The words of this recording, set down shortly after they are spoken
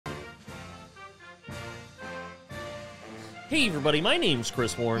Hey everybody, my name's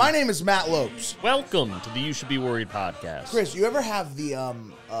Chris Warren. My name is Matt Lopes. Welcome to the You Should Be Worried podcast. Chris, you ever have the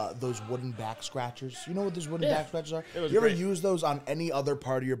those wooden back scratchers? You know what those wooden back scratchers are? You ever use those on any other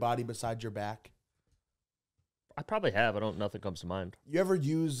part of your body besides your back? I probably have. Nothing comes to mind. You ever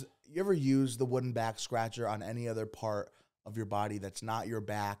use the wooden back scratcher on any other part of your body that's not your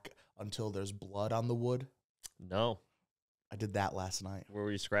back until there's blood on the wood? No. I did that last night. Where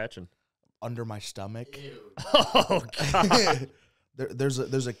were you scratching? Under my stomach. Ew. Oh God.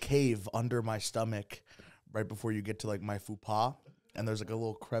 there's a cave under my stomach right before you get to like my fupa, and there's like a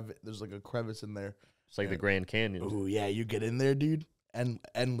little crevice. There's like a crevice in there. It's like the Grand Canyon. Oh yeah, you get in there, dude, and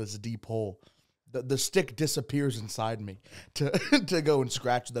endless deep hole. The stick disappears inside me to to go and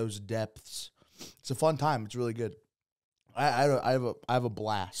scratch those depths. It's a fun time. It's really good. I have a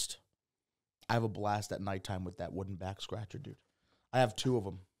blast. I have a blast at nighttime with that wooden back scratcher, dude. I have 2 of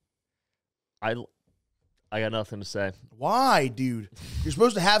them. I got nothing to say. Why, dude? You're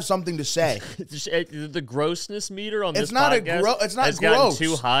supposed to have something to say. The grossness meter on it's this not podcast it's not has gross. gotten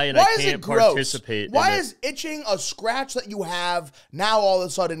too high, and Why I is can't it gross? participate. Why is itching a scratch that you have now all of a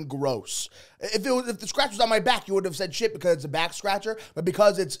sudden gross? If the scratch was on my back, you would have said shit because it's a back scratcher, but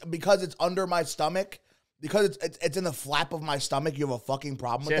because it's under my stomach. Because it's in the flap of my stomach, you have a fucking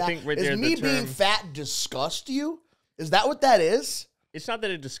problem with that. I think right is there, me being fat disgust you? Is that what that is? It's not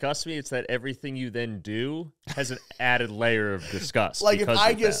that it disgusts me. It's that everything you then do has an added layer of disgust. Like if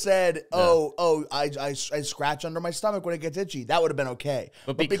I just said, I scratch under my stomach when it gets itchy, that would have been okay.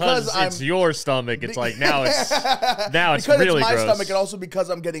 But because it's your stomach, it's like now it's because really it's my gross. stomach, and also because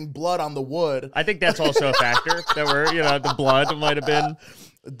I'm getting blood on the wood. I think that's also a factor that the blood might have been.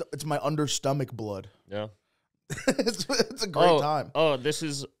 It's my under stomach blood. Yeah, it's a great time. Oh, this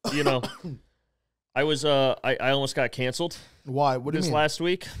is I was I almost got canceled. Why? What do you mean? This last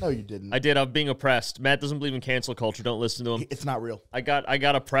week? No, you didn't. I did. I'm being oppressed. Matt doesn't believe in cancel culture. Don't listen to him. It's not real. I got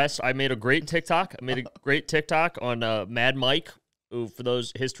oppressed. I made a great TikTok. On Mad Mike, who, for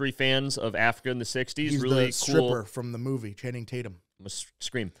those history fans of Africa in the 60s, He's really the stripper from the movie, Channing Tatum. I'm gonna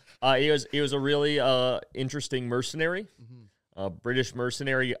scream. He was a really interesting mercenary. British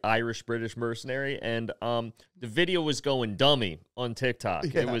mercenary, Irish British mercenary, and the video was going dummy on TikTok.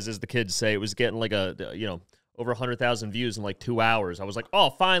 Yeah. It was, as the kids say, it was getting like over 100,000 views in like 2 hours. I was like, oh,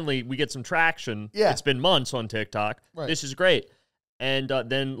 finally we get some traction. Yeah, it's been months on TikTok. Right. This is great. And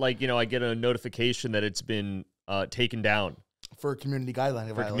then I get a notification that it's been taken down for community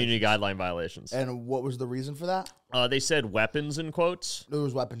guideline violations. And what was the reason for that? They said weapons in quotes. There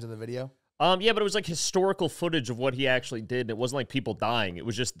was weapons in the video. Yeah, but it was like historical footage of what he actually did. And it wasn't like people dying. It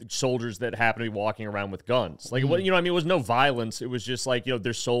was just soldiers that happened to be walking around with guns. Like, it was no violence. It was just like,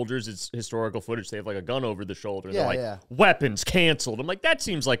 they're soldiers. It's historical footage. They have like a gun over the shoulder. And they're like, weapons canceled. I'm like, that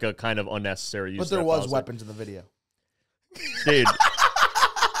seems like a kind of unnecessary use. But there was weapons in the video. Dude,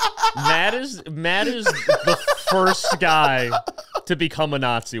 Matt is the first guy to become a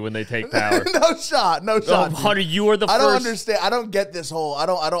Nazi when they take power. No shot. Hunter, you are the first. I don't understand. I don't get this whole.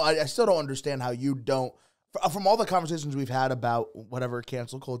 I still don't understand how you don't. From all the conversations we've had about whatever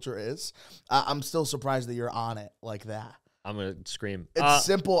cancel culture is, I'm still surprised that you're on it like that. I'm gonna scream. It's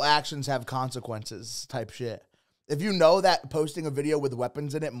simple actions have consequences type shit. If you know that posting a video with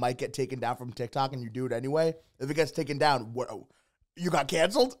weapons in it might get taken down from TikTok and you do it anyway, if it gets taken down, you got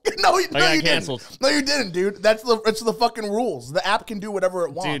canceled? No, you didn't. No, you didn't, dude. It's the fucking rules. The app can do whatever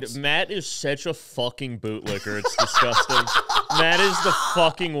it wants. Dude, Matt is such a fucking bootlicker. It's disgusting. Matt is the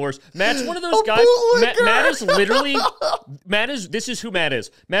fucking worst. Matt's one of those guys. Matt is literally. This is who Matt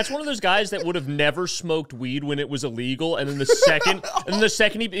is. Matt's one of those guys that would have never smoked weed when it was illegal, and then the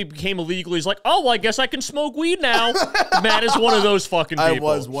second it became illegal, he's like, oh, well, I guess I can smoke weed now. Matt is one of those fucking people.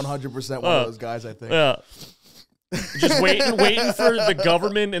 I was 100% one of those guys, I think. Yeah. Just waiting for the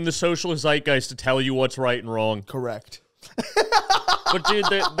government and the social zeitgeist to tell you what's right and wrong. Correct. But dude,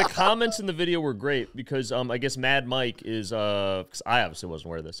 the comments in the video were great because I guess Mad Mike is because I obviously wasn't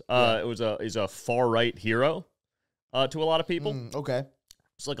aware of this. Is a far right hero to a lot of people. Okay.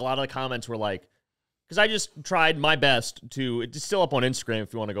 It's like a lot of the comments were like, because I just tried my best to. It's still up on Instagram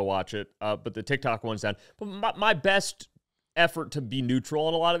if you want to go watch it. But the TikTok one's down. But my best effort to be neutral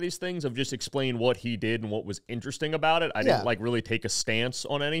on a lot of these things, of just explain what he did and what was interesting about it. I didn't really take a stance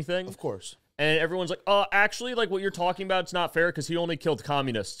on anything. Of course. And everyone's like, actually, like what you're talking about, it's not fair because he only killed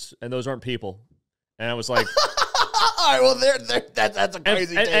communists and those aren't people. And I was like, all right, well, that's a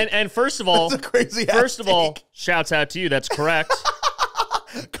crazy take. And first of all, that's a crazy shouts out to you. That's correct.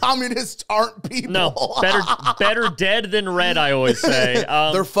 Communists aren't people. No, better dead than red, I always say.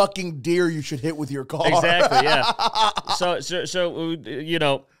 They're fucking deer you should hit with your car. Exactly, yeah. So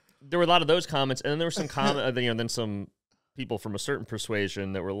there were a lot of those comments, and then there were some then some people from a certain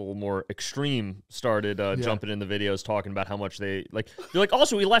persuasion that were a little more extreme started jumping in the videos talking about how much they're like,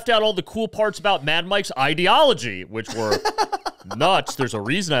 also, we left out all the cool parts about Mad Mike's ideology, which were nuts. There's a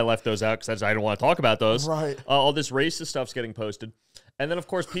reason I left those out because I don't want to talk about those. Right. All this racist stuff's getting posted. And then, of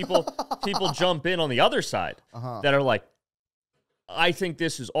course, people jump in on the other side that are like, I think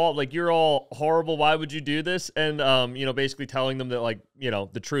this is all, like, you're all horrible. Why would you do this? And, basically telling them that, like,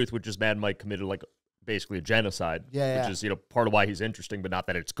 the truth, which is Mad Mike committed, like, basically a genocide, which is, part of why he's interesting, but not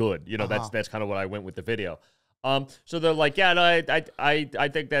that it's good. That's kind of what I went with the video. So they're like, yeah, no, I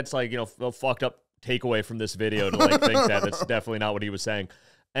think that's, like, a fucked up takeaway from this video to, like, think that. That's definitely not what he was saying.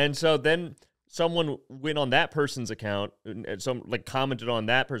 And so then someone went on that person's account and commented on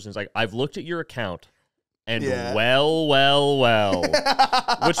that person's like, I've looked at your account and well,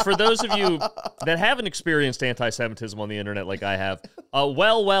 which for those of you that haven't experienced anti-Semitism on the internet like I have,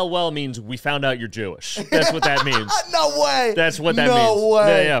 well means we found out you're Jewish. That's what that means. No way. That's what that means. No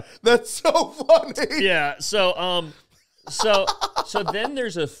way. Yeah. That's so funny. Yeah. So then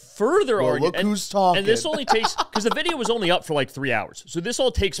there's a further argument. Look who's talking. And this only takes, because the video was only up for like 3 hours. So this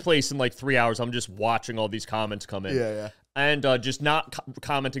all takes place in like 3 hours. I'm just watching all these comments come in. Yeah. And just not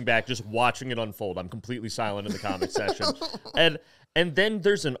commenting back, just watching it unfold. I'm completely silent in the comment section. And then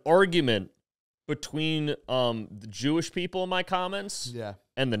there's an argument between the Jewish people in my comments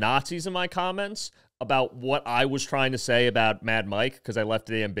and the Nazis in my comments about what I was trying to say about Mad Mike, because I left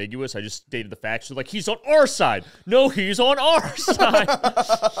it ambiguous. I just stated the facts. So like, he's on our side. No, he's on our side.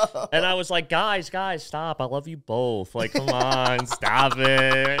 And I was like, guys, stop. I love you both. Like, come on, stop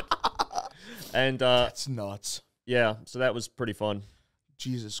it. And that's nuts. Yeah, so that was pretty fun.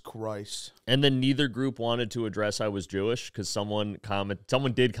 Jesus Christ. And then neither group wanted to address I was Jewish because someone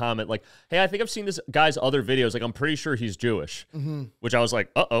did comment like, hey, I think I've seen this guy's other videos. Like, I'm pretty sure he's Jewish. Which I was like,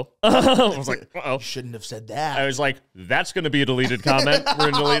 uh-oh. I was like, uh-oh. Shouldn't have said that. I was like, that's going to be a deleted comment.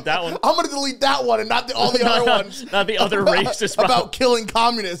 We're going to delete that one. I'm going to delete that one and not all the other ones. Not the other racist about killing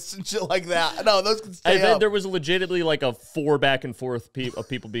communists and shit like that. No, those can stay And then up. there was legitimately like a 4 back and forth of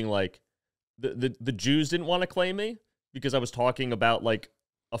people being like, the Jews didn't want to claim me because I was talking about like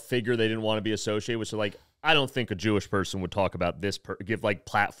a figure they didn't want to be associated with. So like, I don't think a Jewish person would talk about this, give like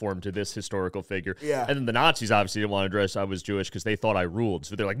platform to this historical figure. Yeah. And then the Nazis obviously didn't want to address I was Jewish because they thought I ruled.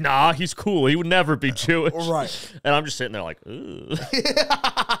 So they're like, nah, he's cool. He would never be Jewish. Right. And I'm just sitting there like, ugh.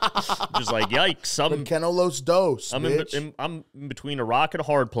 Just like, yikes. Kenelos dos, I'm in between a rock and a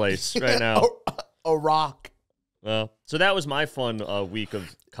hard place right now. A rock. Well, so that was my fun week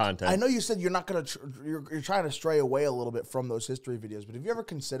of content. I know you said you're not gonna, you're trying to stray away a little bit from those history videos, but have you ever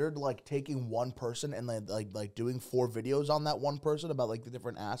considered like taking one person and like doing 4 videos on that one person about like the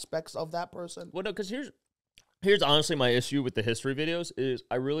different aspects of that person? Well, no, because here's honestly my issue with the history videos is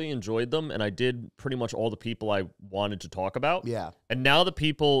I really enjoyed them and I did pretty much all the people I wanted to talk about. Yeah. And now the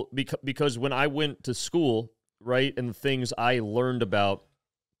people, because when I went to school, right, and the things I learned about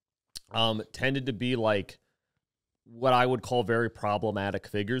tended to be like what I would call very problematic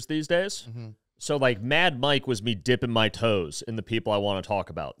figures these days. So like Mad Mike was me dipping my toes in the people I want to talk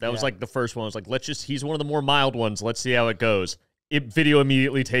about. That was like the first one. I was like, he's one of the more mild ones. Let's see how it goes. Video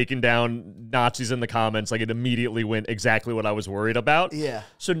immediately taken down, Nazis in the comments. Like it immediately went exactly what I was worried about. Yeah.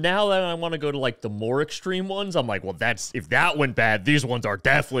 So now that I want to go to like the more extreme ones, I'm like, well, if that went bad, these ones are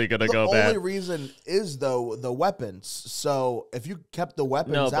definitely going to go bad. The only reason is though the weapons. So if you kept the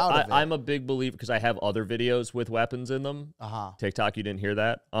weapons out of it. I'm a big believer because I have other videos with weapons in them. TikTok, you didn't hear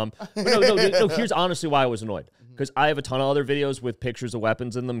that. But no, here's honestly why I was annoyed. Because I have a ton of other videos with pictures of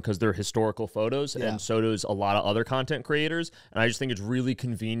weapons in them because they're historical photos, and so does a lot of other content creators. And I just think it's really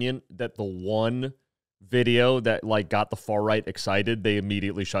convenient that the one video that like got the far right excited, they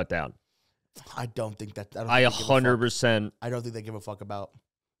immediately shut down. I don't think that. I 100%. I don't think they give a fuck about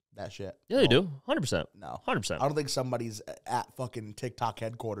that shit. Yeah, they do. 100%. No. 100%. I don't think somebody's at fucking TikTok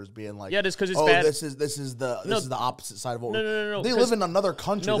headquarters being like, yeah, just because it's bad. This is the opposite side of what No. They live in another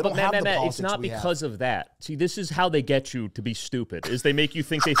country. No, they but don't have the Matt, politics it's not we because have. of that. See, this is how they get you to be stupid, is they make you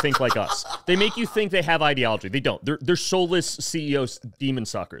think they think like us. They make you think they have ideology. They don't. They're soulless CEOs, demon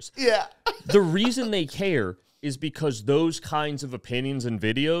suckers. Yeah. The reason they care is because those kinds of opinions and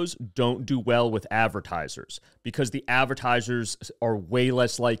videos don't do well with advertisers because the advertisers are way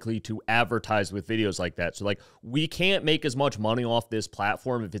less likely to advertise with videos like that. So like, we can't make as much money off this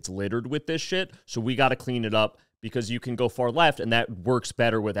platform if it's littered with this shit. So we got to clean it up because you can go far left and that works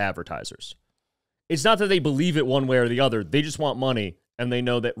better with advertisers. It's not that they believe it one way or the other. They just want money. And they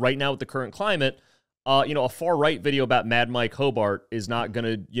know that right now with the current climate, a far right video about Mad Mike Hobart is not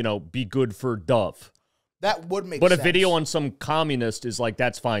going to, be good for Dove. That would make but sense. a video on some communist is like,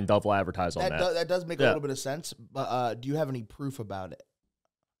 that's fine, double advertise on that. That does make a little bit of sense, but do you have any proof about it?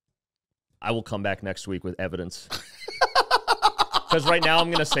 I will come back next week with evidence. Because right now I'm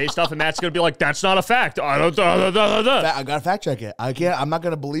going to say stuff, and Matt's going to be like, that's not a fact. I got to fact check it. I'm not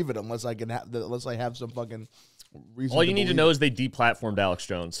going to believe it unless I have some fucking reason. All you need to know is they deplatformed Alex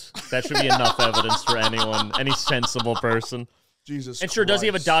Jones. That should be enough evidence for anyone, any sensible person. Jesus And sure, Christ. does he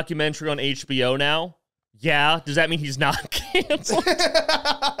have a documentary on HBO now? Yeah. Does that mean he's not canceled?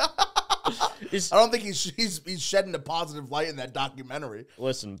 I don't think he's shedding a positive light in that documentary.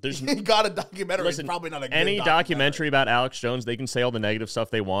 Listen, there's he got a documentary. It's probably not a good any documentary about Alex Jones. They can say all the negative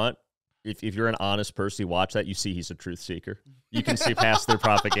stuff they want. If you're an honest person, you watch that, you see he's a truth seeker. You can see past their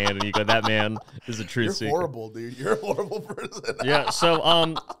propaganda, and you go, that man is a truth seeker. You're horrible, dude. You're a horrible person. Yeah.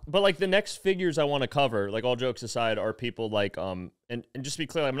 So, but like the next figures I want to cover, like all jokes aside, are people like, and just to be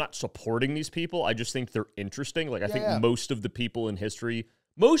clear, I'm not supporting these people. I just think they're interesting. Like I think most of the people in history,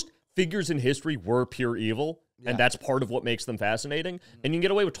 most figures in history were pure evil. And that's part of what makes them fascinating. And you can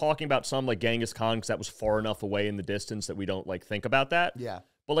get away with talking about some like Genghis Khan because that was far enough away in the distance that we don't like think about that. Yeah.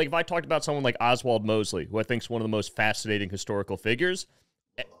 But like if I talked about someone like Oswald Mosley, who I think is one of the most fascinating historical figures,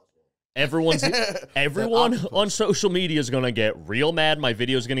 everyone on social media is going to get real mad. My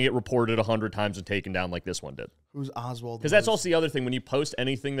video is going to get reported 100 times and taken down like this one did. Who's Oswald? Because that's also the other thing. When you post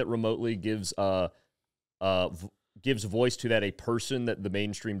anything that remotely gives voice to that a person that the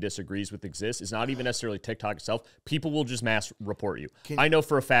mainstream disagrees with exists, is not even necessarily TikTok itself. People will just mass report you. I know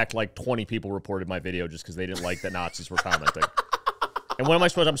for a fact like 20 people reported my video just because they didn't like that Nazis were commenting. And what am I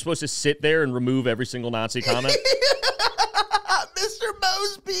supposed to? I'm supposed to sit there and remove every single Nazi comment? Mr.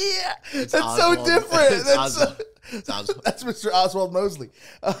 Mosby. That's Oswald. so different. That's Mr. Oswald Mosley.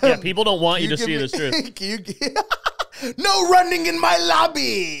 Yeah, people don't want you to see this truth. No running in my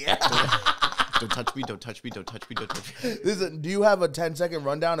lobby. Don't touch me, don't touch me, don't touch me, don't touch me. Listen, do you have a 10-second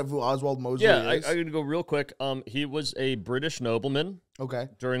rundown of who Oswald Mosley is? I'm going to go real quick. He was a British nobleman. Okay.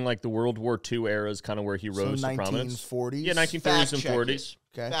 During like the World War II era is kind of where he rose to prominence. 1940s? Yeah, 1930s and 40s.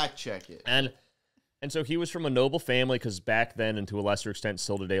 Okay. Fact check it. And so he was from a noble family because back then, and to a lesser extent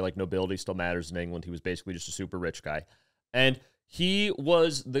still today, like nobility still matters in England. He was basically just a super rich guy. And he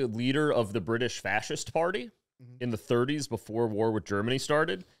was the leader of the British Fascist Party in the 30s before war with Germany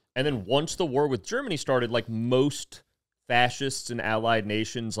started. And then once the war with Germany started, like most fascists and allied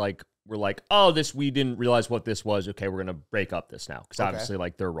nations like were like, oh, we didn't realize what this was. Okay, we're going to break up this now. Because obviously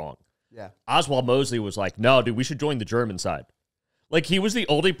like they're wrong. Yeah. Oswald Mosley was like, no, dude, we should join the German side. Like he was the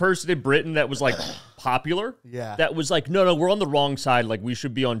only person in Britain that was like popular. Yeah. That was like, no, we're on the wrong side. Like we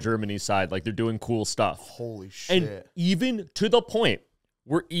should be on Germany's side. Like they're doing cool stuff. Holy shit. And even to the point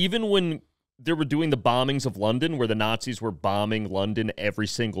where even when they were doing the bombings of London, where the Nazis were bombing London every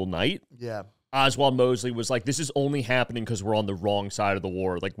single night. Yeah. Oswald Mosley was like, this is only happening because we're on the wrong side of the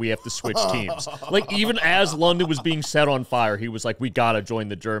war. Like, we have to switch teams. Like, even as London was being set on fire, he was like, we got to join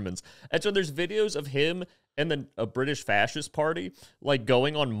the Germans. And so there's videos of him and then a British fascist party, like,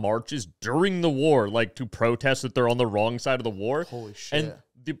 going on marches during the war, like, to protest that they're on the wrong side of the war. Holy shit. And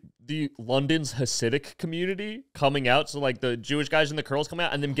the London's Hasidic community coming out, so like the Jewish guys and the girls coming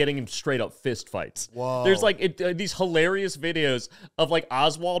out, and them getting in straight up fist fights. Whoa. There's like these hilarious videos of like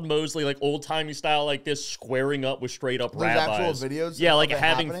Oswald Mosley, like old timey style, like this squaring up with straight up rabbis. Actual videos. Yeah, like of it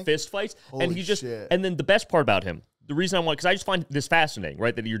having happening? fist fights, Holy and he just shit. and then the best part about him, the reason I want, because I just find this fascinating,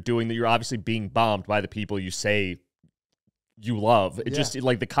 right? That you're obviously being bombed by the people you say you love. It just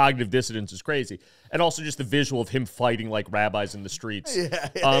like the cognitive dissonance is crazy. And also just the visual of him fighting like rabbis in the streets.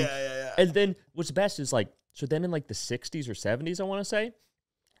 Yeah. And then what's best is like, so then in like the 60s or 70s, I want to say,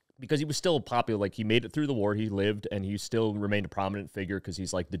 because he was still popular, like he made it through the war, he lived, and he still remained a prominent figure because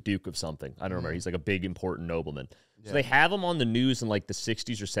he's like the Duke of something. I don't remember. He's like a big, important nobleman. So they have him on the news in like the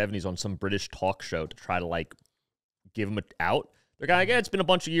 60s or 70s on some British talk show to try to like give him out. They're like, yeah, it's been a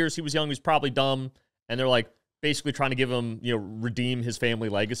bunch of years. He was young. He was probably dumb. And they're like, basically trying to give him, redeem his family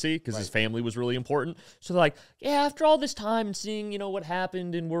legacy because his family was really important. So they're like, yeah, after all this time and seeing, what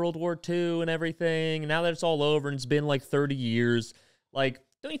happened in World War II and everything, and now that it's all over and it's been like 30 years, like,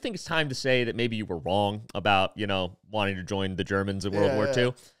 don't you think it's time to say that maybe you were wrong about, wanting to join the Germans in World War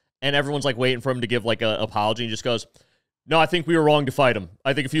II? And everyone's like waiting for him to give like an apology, and he just goes, no, I think we were wrong to fight him.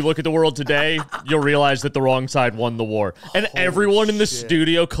 I think if you look at the world today, you'll realize that the wrong side won the war. And everyone in the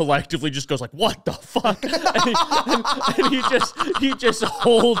studio collectively just goes like, what the fuck? and he just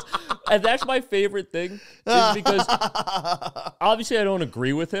holds. And that's my favorite thing, is because obviously I don't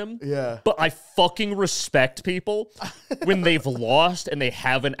agree with him. Yeah. But I fucking respect people when they've lost and they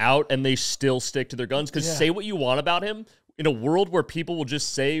have an out and they still stick to their guns. Because say what you want about him, in a world where people will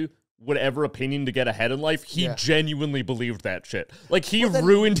just say whatever opinion to get ahead in life, he Yeah. genuinely believed that shit. Like, he But then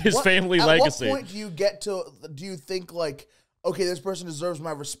ruined his family legacy. At what point do you get to, do you think like, okay, this person deserves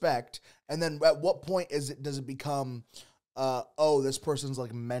my respect, and then at what point does it become, oh, this person's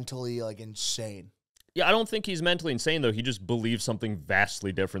like mentally like insane? Yeah, I don't think he's mentally insane, though. He just believes something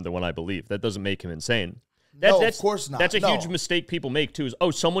vastly different than what I believe. That doesn't make him insane. No, of course not. That's a No. huge mistake people make, too, is,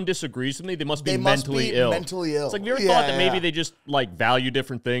 oh, someone disagrees with me, they must be They mentally must be ill. mentally ill. It's like, have you ever Yeah, thought that maybe yeah. they just, like, value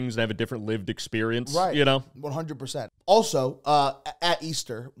different things and have a different lived experience? Right. You know? 100%. Also, at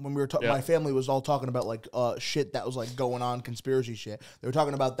Easter, when we were talking, Yeah. my family was all talking about like shit that was like going on, conspiracy shit. They were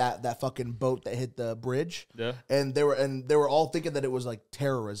talking about that fucking boat that hit the bridge. Yeah. And they were all thinking that it was like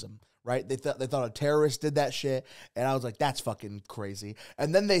terrorism. Right? They thought a terrorist did that shit, and I was like, that's fucking crazy.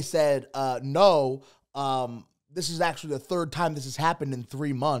 And then they said, no, this is actually the third time this has happened in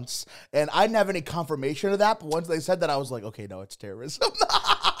 3 months, and I didn't have any confirmation of that. But once they said that, I was like, okay, no, it's terrorism.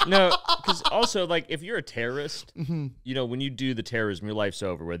 No, because also, like, if you're a terrorist, Mm-hmm. you know, when you do the terrorism, your life's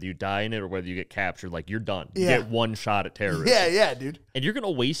over. Whether you die in it or whether you get captured, like, you're done. You Yeah. get one shot at terrorism. yeah, dude. And you're going to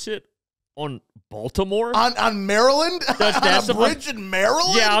waste it on Baltimore? On Maryland, that's on a bridge in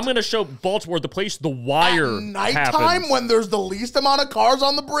Maryland. Yeah, I'm going to show Baltimore, the place The Wire At nighttime happens. when there's the least amount of cars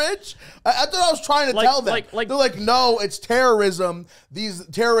on the bridge. That's what I was trying to Like- tell them. like- They're like, no, it's terrorism. These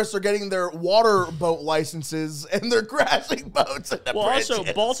terrorists are getting their water boat licenses and they're crashing boats in the Well, bridges.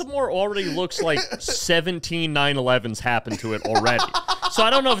 also, Baltimore already looks like 17 9/11s happened to it already. So I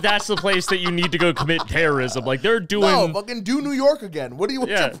don't know if that's the place that you need to go commit terrorism. Like, they're doing... No, fucking do New York again. What's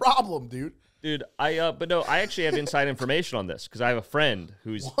Yeah. your problem, dude? Dude, but no, I actually have inside information on this because I have a friend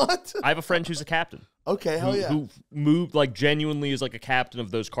who's... What? I have a friend who's a captain. Okay, hell yeah. Who moved, like, genuinely is like a captain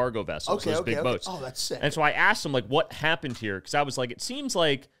of those cargo vessels, those big boats. Oh, that's sick. And so I asked him, like, what happened here? Because I was like, it seems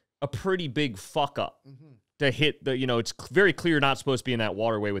like a pretty big fuck up Mm-hmm. to hit the, you know, it's very clear not supposed to be in that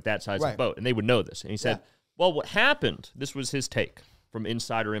waterway with that size Right. of boat. And they would know this. And he said, well, what happened, this was his take from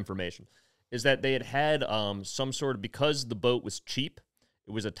insider information, is that they had some sort of, because the boat was cheap,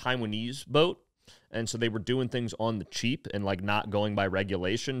 it was a Taiwanese boat. And so they were doing things on the cheap and, like, not going by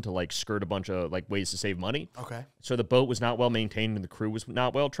regulation to, like, skirt a bunch of, like, ways to save money. Okay. So the boat was not well maintained and the crew was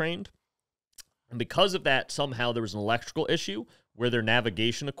not well trained. And because of that, somehow there was an electrical issue where their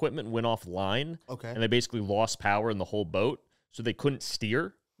navigation equipment went offline. Okay. And they basically lost power in the whole boat. So they couldn't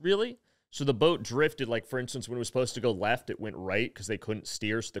steer, really. So the boat drifted, like, for instance, when it was supposed to go left, it went right because they couldn't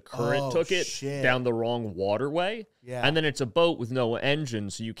steer. So the current Oh, took it shit. down the wrong waterway. Yeah. And then it's a boat with no engine,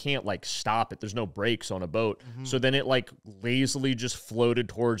 so you can't, like, stop it. There's no brakes on a boat. Mm-hmm. So then it, like, lazily just floated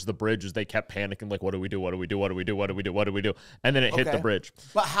towards the bridge as they kept panicking, like, what do we do? What do we do? What do we do? What do we do? What do we do? And then it hit the Okay. bridge.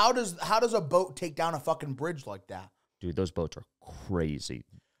 But how does a boat take down a fucking bridge like that? Dude, those boats are crazy.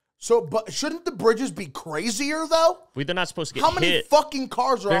 So, but shouldn't the bridges be crazier though? They're not supposed to get How many hit. fucking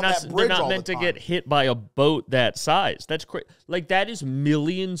cars are They're on not, that they're bridge not all meant the to time? get hit by a boat that size. That's crazy. Like, that is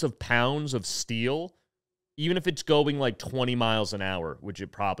millions of pounds of steel, even if it's going like 20 miles an hour, which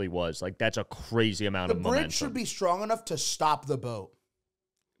it probably was. Like, that's a crazy amount The of bridge momentum. should be strong enough to stop the boat.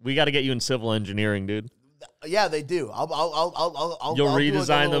 We got to get you in civil engineering, dude. Yeah, they do. I'll You'll I'll do like a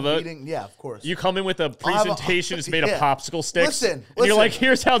redesign the little boat? meeting. Yeah, of course. You come in with a I'll have a- presentation that's made yeah. of popsicle sticks. Listen, and you're listen. like,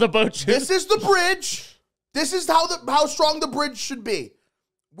 here's how the boat should. This is the bridge. This is how strong the bridge should be.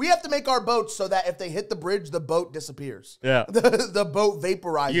 We have to make our boats so that if they hit the bridge, the boat disappears. Yeah. The boat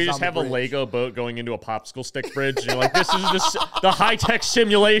vaporizes. You just on the have a bridge. Lego boat going into a popsicle stick bridge. And you're like, this is the high-tech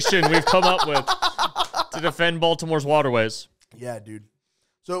simulation we've come up with to defend Baltimore's waterways. Yeah, dude.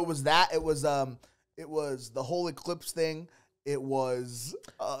 So it was that. It was the whole eclipse thing. It was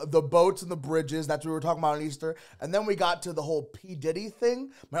the boats and the bridges. That's what we were talking about on Easter. And then we got to the whole P. Diddy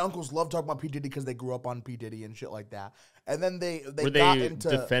thing. My uncles love talking about P. Diddy because they grew up on P. Diddy and shit like that. And then they Were got they into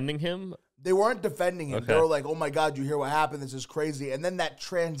defending him? They weren't defending him. They Okay. were like, "Oh my God, you hear what happened? This is crazy." And then that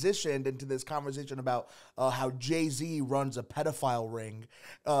transitioned into this conversation about how Jay-Z runs a pedophile ring,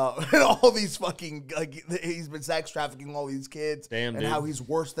 and all these fucking like he's been sex trafficking all these kids, Damn, and dude. how he's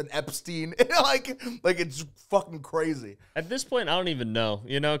worse than Epstein. like it's fucking crazy. At this point, I don't even know,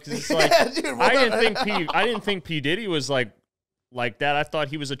 you know, because it's like Yeah, dude, what I didn't think P Diddy was like that. I thought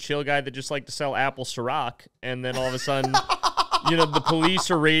he was a chill guy that just liked to sell apple Ciroc, and then all of a sudden, you know, the police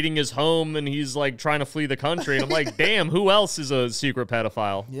are raiding his home, and he's like trying to flee the country. And I'm like, damn, who else is a secret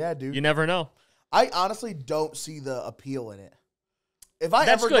pedophile? Yeah, dude. You never know. I honestly don't see the appeal in it. If I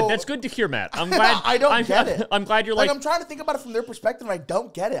That's ever good. go, That's good to hear, Matt. I'm glad. I don't get it. I'm glad you're like, like, I'm trying to think about it from their perspective, and I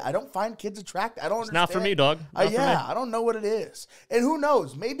don't get it. I don't find kids attractive. I don't. it's not for understand. me, dog. Not for me. I don't know what it is. And who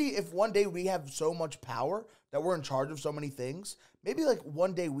knows? Maybe if one day we have so much power that we're in charge of so many things, maybe like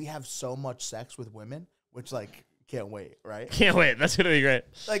one day we have so much sex with women, which like Can't wait, right? Can't wait. That's gonna be great.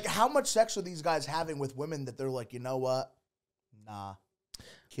 Like, how much sex are these guys having with women that they're like, you know what? Nah,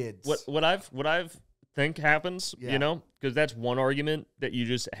 kids. What I've think happens, Yeah. you know, because that's one argument, that you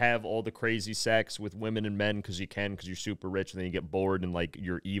just have all the crazy sex with women and men because you're super rich, and then you get bored and like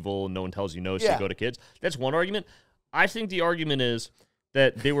you're evil and no one tells you no, so Yeah. you go to kids. That's one argument. I think the argument is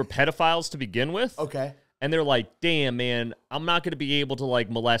that they were pedophiles to begin with. Okay. And they're like, damn, man, I'm not going to be able to,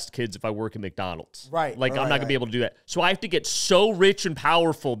 like, molest kids if I work at McDonald's. Right, Like, I'm right, not going to be able to do that. So I have to get so rich and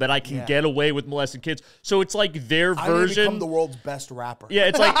powerful that I can get away with molesting kids. So it's like their I'm gonna version. become the world's best rapper. Yeah,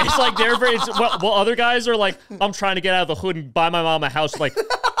 it's like their version. Well, other guys are like, I'm trying to get out of the hood and buy my mom a house. Like,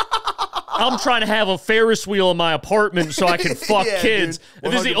 I'm trying to have a Ferris wheel in my apartment so I can fuck Yeah, kids. dude,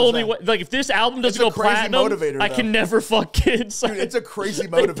 If this is the only 100%. way, like, if this album doesn't a go crazy platinum, motivator, I though. can never fuck kids. Dude, it's a crazy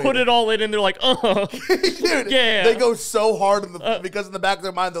They motivator. put it all in, and they're like, Dude, yeah. They go so hard because in the back of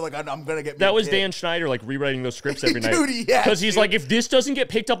their mind, they're like, I'm going to get me That a was kid. Dan Schneider, like, rewriting those scripts every night. Dude, yes, Because he's dude. like, if this doesn't get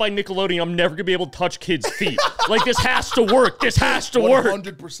picked up by Nickelodeon, I'm never going to be able to touch kids' feet. Like, this has to work. This has to work.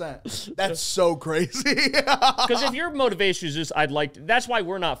 100%. That's so crazy. Because if your motivation is just, that's why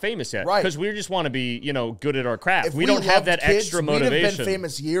we're not famous yet. Right. Because we just want to be, good at our craft. If We don't have loved that kids, extra we'd motivation. have been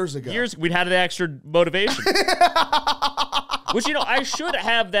famous years ago. We'd had that extra motivation. Which, I should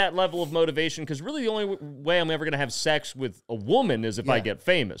have that level of motivation, because really the only way I'm ever going to have sex with a woman is if I get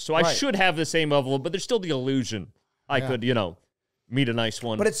famous. So I Right. should have the same level, but there's still the illusion I could, meet a nice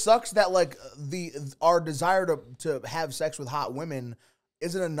one. But it sucks that like our desire to have sex with hot women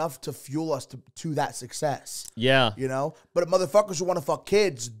isn't enough to fuel us to that success. yeah. You know? But motherfuckers who want to fuck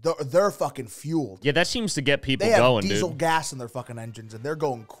kids, they're fucking fueled. Yeah, that seems to get people They have going, diesel dude. gas in their fucking engines, and they're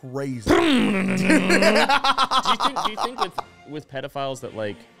going crazy. Do you think with pedophiles that,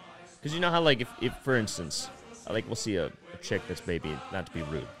 like, because you know how, like, if for instance, like, we'll see a chick that's maybe, not to be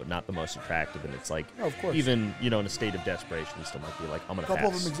rude, but not the most attractive, and it's like, Oh, of course. even, in a state of desperation, you still might be like, I'm going A to pass.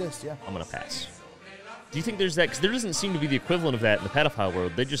 couple of them exist, yeah. I'm going to pass. Do you think there's that? Because there doesn't seem to be the equivalent of that in the pedophile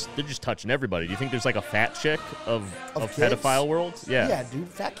world. They're just touching everybody. Do you think there's like a fat chick of kids? pedophile world? Yeah. Yeah, dude,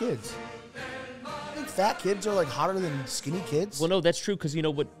 fat kids. You think fat kids are like hotter than skinny kids? Well, no, that's true, because you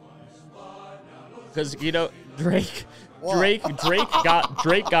know what? Because Drake. What?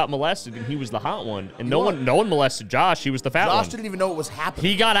 Drake got molested, and he was the hot one, and no one molested Josh. He was the fat Josh one. didn't even know what was happening.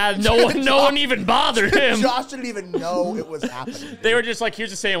 He got out. No one even bothered him. Josh didn't even know it was happening. They were just like,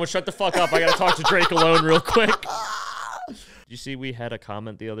 "Here's a sandwich. Shut the fuck up. I gotta talk to Drake alone real quick." Did you see we had a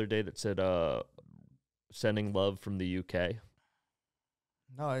comment the other day that said, "Sending love from the UK."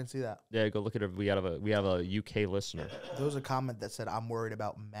 No, I didn't see that. Yeah, go look at it. We have a UK listener. There was a comment that said, "I'm worried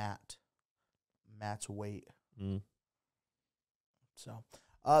about Matt's weight." Mm. So,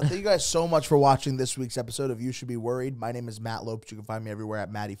 thank you guys so much for watching this week's episode of You Should Be Worried. My name is Matt Lopes. You can find me everywhere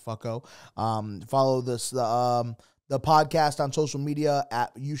at Matty Fucko. Follow the podcast on social media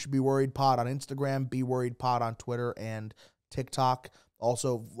at You Should Be Worried Pod on Instagram, Be Worried Pod on Twitter and TikTok.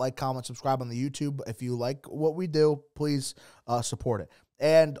 Also, like, comment, subscribe on the YouTube. If you like what we do, please support it.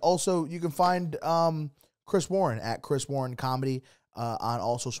 And also, you can find Chris Warren at Chris Warren Comedy on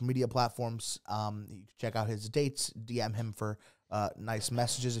all social media platforms. You can check out his dates, DM him for nice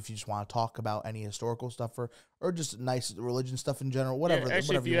messages if you just want to talk about any historical stuff or just nice religion stuff in general, whatever. Yeah,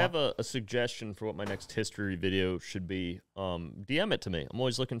 actually, whatever if you want. have a suggestion for what my next history video should be, DM it to me. I'm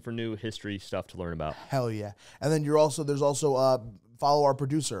always looking for new history stuff to learn about. Hell yeah. And then there's also follow our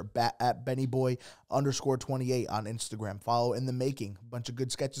producer at BennyBoy_28 on Instagram. Follow In the Making. A bunch of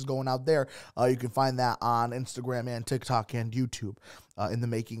good sketches going out there. You can find that on Instagram and TikTok and YouTube. In the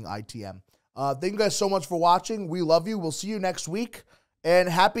Making ITM. Thank you guys so much for watching. We love you. We'll see you next week. And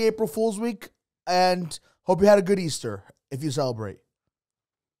happy April Fool's Week. And hope you had a good Easter if you celebrate.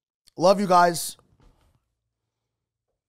 Love you guys.